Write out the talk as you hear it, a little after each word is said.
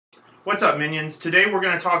What's up, minions? Today we're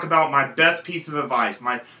going to talk about my best piece of advice,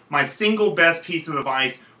 my single best piece of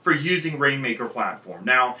advice for using Rainmaker Platform.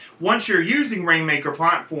 Now, once you're using Rainmaker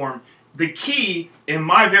Platform, the key, in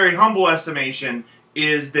my very humble estimation,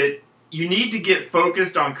 is that you need to get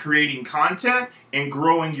focused on creating content and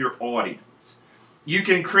growing your audience. You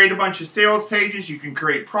can create a bunch of sales pages, you can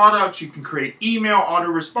create products, you can create email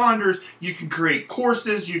autoresponders, you can create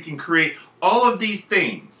courses, you can create all of these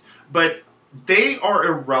things, but they are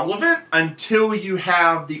irrelevant until you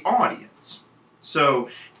have the audience. So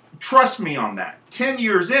trust me on that. 10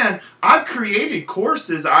 years in, I've created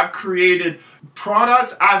courses, I've created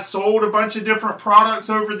products, I've sold a bunch of different products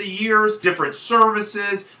over the years, different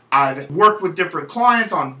services, I've worked with different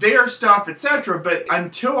clients on their stuff, etc. But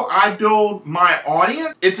until I build my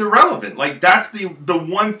audience, it's irrelevant. Like, that's the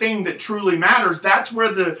one thing that truly matters. That's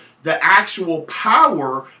where the actual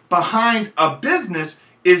power behind a business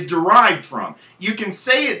is derived from. You can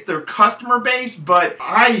say it's their customer base, but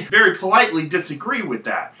I very politely disagree with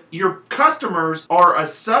that. Your customers are a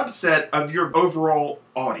subset of your overall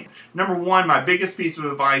audience. Number one, my biggest piece of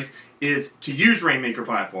advice is to use Rainmaker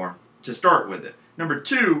Platform to start with it. Number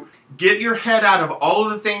two, get your head out of all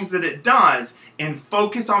of the things that it does and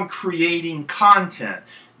focus on creating content.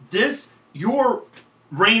 Your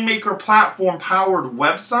Rainmaker Platform powered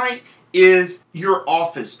website is your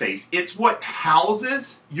office space. It's what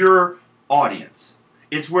houses your audience.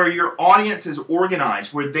 It's where your audience is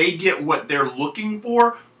organized, where they get what they're looking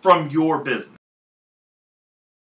for from your business.